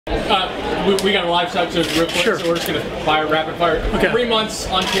We got a live shot, so real quick, Sure. so we're just going to fire rapid fire. Okay. 3 months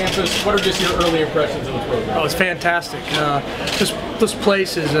on campus, what are just your early impressions of the program? Oh, it's fantastic. This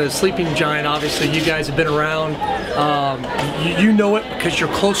place is a sleeping giant. Obviously, you guys have been around. You know it because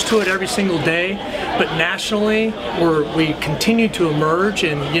you're close to it every single day. But nationally, we continue to emerge,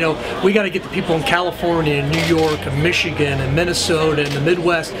 and you know we got to get the people in California, and New York, and Michigan, and Minnesota, and the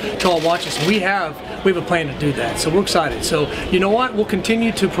Midwest to all watch us. We have a plan to do that, so we're excited. So you know what? We'll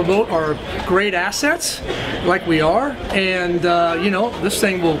continue to promote our great assets, like we are, and you know this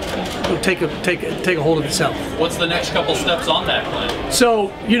thing will take a hold of itself. What's the next couple steps on that plan?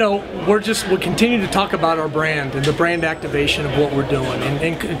 So you know we'll continue to talk about our brand and the brand activation of what we're doing,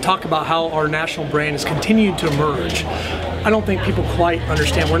 and talk about how our national brand is continuing to emerge. I don't think people quite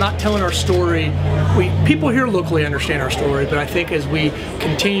understand. We're not telling our story. People here locally understand our story, but I think as we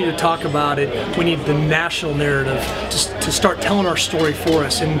continue to talk about it, we need the national narrative to start telling our story for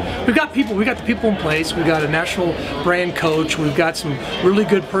us. And we've got the people in place. We've got a national brand coach. We've got some really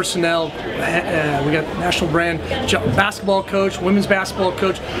good personnel. We got national brand basketball coach, women's basketball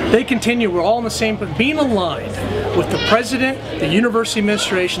coach. They continue. We're all in the same, but being aligned with the president, the university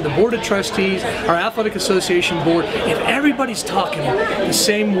administration, the board of trustees, our athletic association board. If everybody's talking the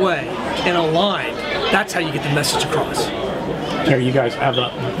same way and aligned, that's how you get the message across. Terry, you guys have the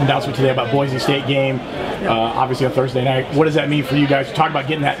announcement today about Boise State game, obviously on Thursday night. What does that mean for you guys? Talk about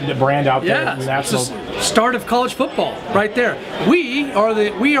getting the brand out there. Yeah, The national. it's the start of college football right there. We are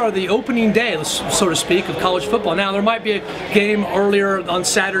the opening day, so to speak, of college football. Now there might be a game earlier on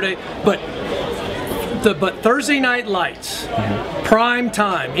Saturday, but Thursday night lights, prime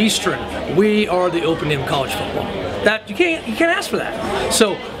time, Eastern. We are the opening of college football. That you can't ask for that.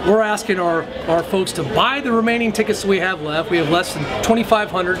 So we're asking our folks to buy the remaining tickets that we have left. We have less than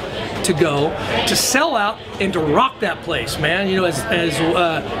 2,500 to go, to sell out and to rock that place, man. You know, as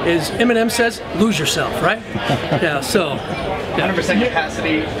Eminem says, lose yourself, right? Yeah. So. 100%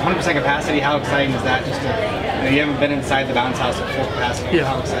 capacity. 100% capacity. How exciting is that? Just you haven't been inside the bounce house at full capacity. Yeah.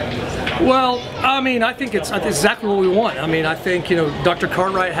 How exciting is that? Well, I mean, I think it's exactly what we want. I mean, I think Dr.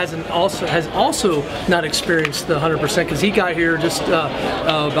 Cartwright has also not experienced the 100% because he got here just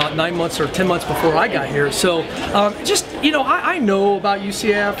about 9 months or 10 months before I got here. So I know about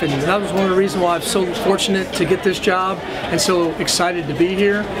UCF, and that was one of the reasons why I'm so fortunate to get this job and so excited to be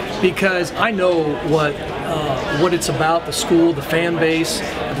here, because I know what it's about, the school, the fan base,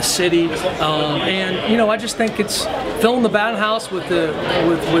 the city, and I just think it's filling the batting house with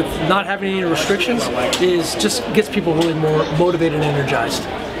not having any restrictions just gets people really more motivated and energized.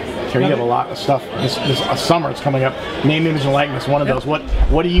 Terry, you have a lot of stuff this summer. It's coming up. Name, image, and likeness. One of those.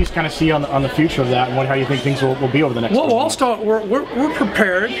 What do you kind of see on the future of that, and how you think things will be over the next? Well, we'll all start. We're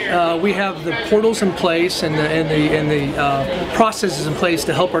prepared. We have the portals in place and the processes in place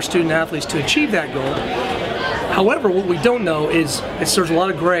to help our student athletes to achieve that goal. However, what we don't know is there's a lot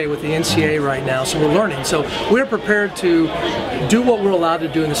of gray with the NCAA right now, so we're learning. So we're prepared to do what we're allowed to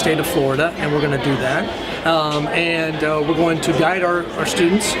do in the state of Florida, and we're going to do that. We're going to guide our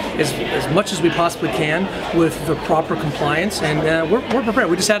students as much as we possibly can with the proper compliance, and we're prepared.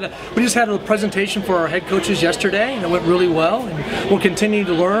 We just had a presentation for our head coaches yesterday, and it went really well. And we'll continue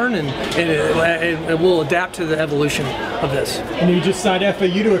to learn, and we'll adapt to the evolution of this. And you just signed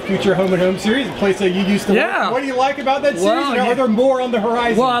FAU to a future home and home series, a place that you used to work. What do you like about that series? Are there more on the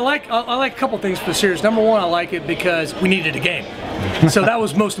horizon? Well, I like a couple things for the series. Number one, I like it because we needed a game. So that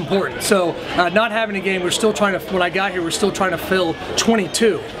was most important. So not having a game, when I got here, we're still trying to fill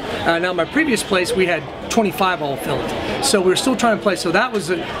 22. Now my previous place, we had 25 all filled. So we were still trying to play. So that was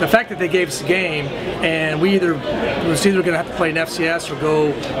the fact that they gave us a game, and we was either going to have to play an FCS or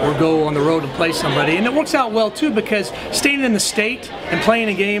go on the road and play somebody. And it works out well too, because staying in the state and playing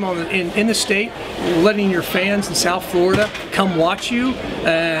a game in the state, letting your fans in South Florida come watch you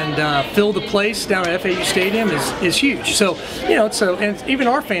and fill the place down at FAU Stadium is huge. So and even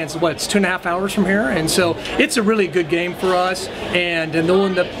our fans, it's 2.5 hours from here, and so it's a really good game for us. And they'll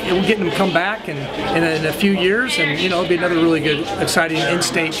end up getting them come back in a few years, and it'll be another really good, exciting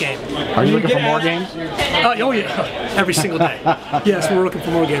in-state game. Are you looking for more games? Oh yeah, every single day. Yes, we're looking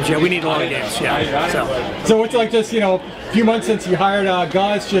for more games. Yeah, we need a lot of games. Yeah. So it's like just a few months since you hired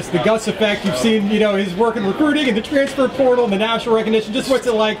Gus, just the Gus effect. You've seen his work in recruiting and the transfer portal and the national recognition. Just what's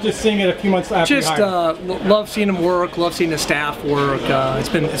it like just seeing it a few months after you hired him? Love seeing him work. Love seeing the staff work.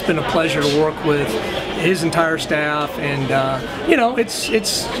 It's been a pleasure to work with his entire staff, and you know,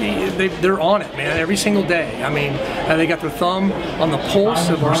 they're on it, man, every single day. I mean, they got their thumb on the pulse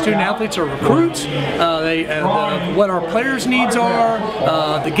of our student athletes or recruits. What our players' needs are,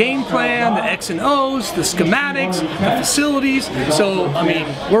 the game plan, the X and O's, the schematics, the facilities. So I mean,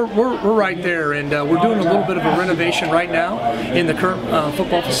 we're right there, and we're doing a little bit of a renovation right now in the current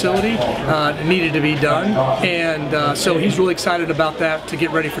football facility. It needed to be done, and so he's really excited about that to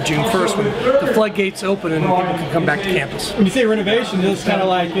get ready for June 1st when the floodgates open and people can come back to campus. When you say renovation, is this kind of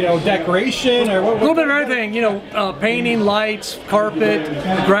like, you know, decoration or what? A little bit of everything, you know, painting, lights, carpet,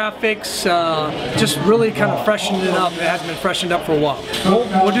 graphics, just really kind of freshening it up. It hasn't been freshened up for a while.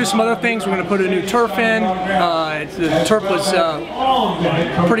 We'll do some other things. We're going to put a new turf in. The turf was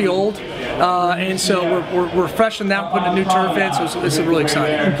pretty old. And so we're freshening that, putting a new turf in, so it's really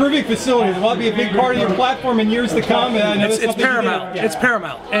exciting. Improving facilities will be a big part of your platform in years to come. It's paramount. It's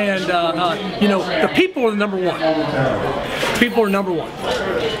paramount. And you know, the people are the number one. People are number one.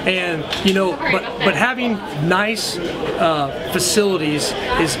 And you know, but having nice facilities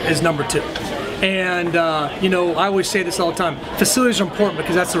is number two. And you know, I always say this all the time, facilities are important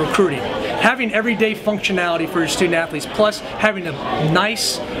because that's the recruiting. Having everyday functionality for your student athletes, plus having a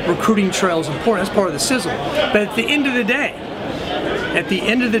nice recruiting trail is important. That's part of the sizzle. But at the end of the day,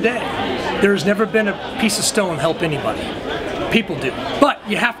 there's never been a piece of stone help anybody. People do. But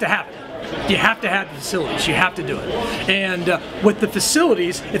you have to have it. You have to have the facilities. You have to do it. And with the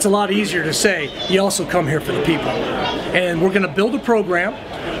facilities, it's a lot easier to say, you also come here for the people. And we're going to build a program.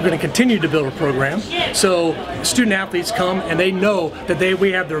 We're going to continue to build a program, so student athletes come and they know that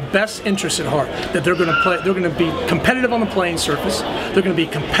we have their best interests at heart. That they're going to play. They're going to be competitive on the playing surface. They're going to be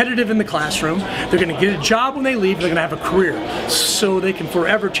competitive in the classroom. They're going to get a job when they leave. They're going to have a career, so they can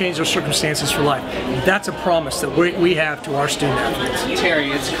forever change their circumstances for life. That's a promise that we have to our student athletes.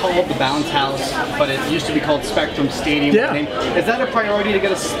 Terry, it's called the Bounce House, but it used to be called Spectrum Stadium. Yeah. Is that a priority to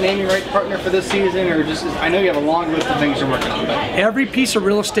get a naming right partner for this season, or just? I know you have a long list of things you're working on, but every piece of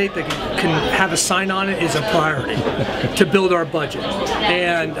real estate that can have a sign on it is a priority to build our budget,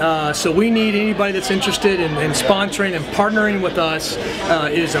 and so we need anybody that's interested in sponsoring and partnering with us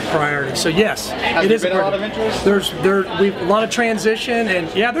is a priority. So yes, it is a lot of interest. There's a lot of transition,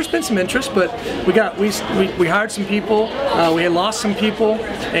 and yeah, there's been some interest, but we hired some people, we had lost some people,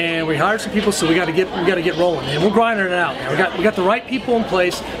 and we hired some people, so we got to get rolling, and we're grinding it out. We got the right people in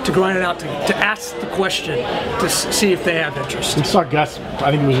place to grind it out, to ask the question to see if they have interest. We saw Gus,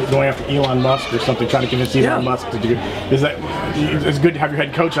 I think he was going after Elon Musk or something, trying to convince Elon Musk to do. Is that? It's good to have your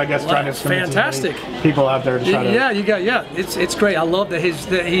head coach, I guess, trying to convince fantastic people out there to try to. It's great. I love that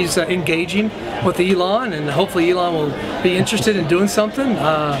he's engaging with Elon, and hopefully Elon will be interested in doing something.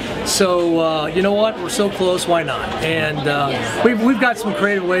 So you know what? We're so close. Why not? And we've got some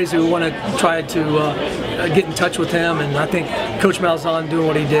creative ways that we want to try to get in touch with him, and I think Coach Malzahn doing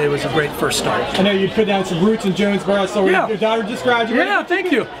what he did was a great first start. I know you put down some roots in Jonesboro, so your daughter just graduated. Yeah,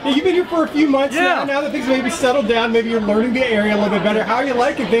 thank you. You've been here for a few months now. Now that things maybe settled down, maybe you're learning the area a little bit better. How are you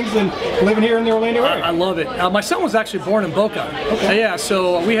liking things and living here in the Orlando area? I love it. My son was actually born in Boca. Yeah,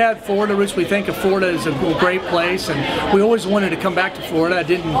 so we had Florida roots. We think of Florida as a great place, and we always wanted to come back to Florida. I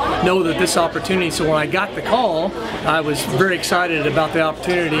didn't know that this opportunity, so when I got the call, I was very excited about the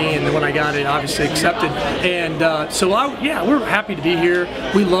opportunity, and when I got it, obviously accepted. And so we're happy to be here.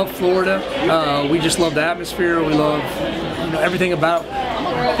 We love Florida. We just love the atmosphere. We love everything about it.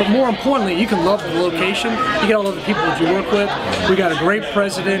 But more importantly, you can love the location. You gotta love the people that you work with. We got a great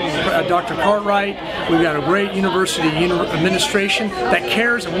president, Dr. Cartwright. We've got a great university administration that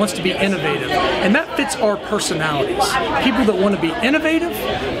cares and wants to be innovative, and that fits our personalities. People that want to be innovative,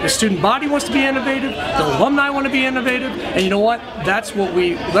 the student body wants to be innovative, the alumni want to be innovative, and you know what? That's what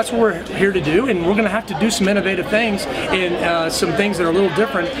we're here to do, and we're going to have to do some innovative things and some things that are a little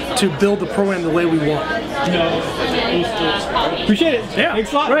different to build the program the way we want. Appreciate it. Yeah.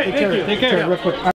 Thanks a lot. Great. Take care. Take care. Real quick.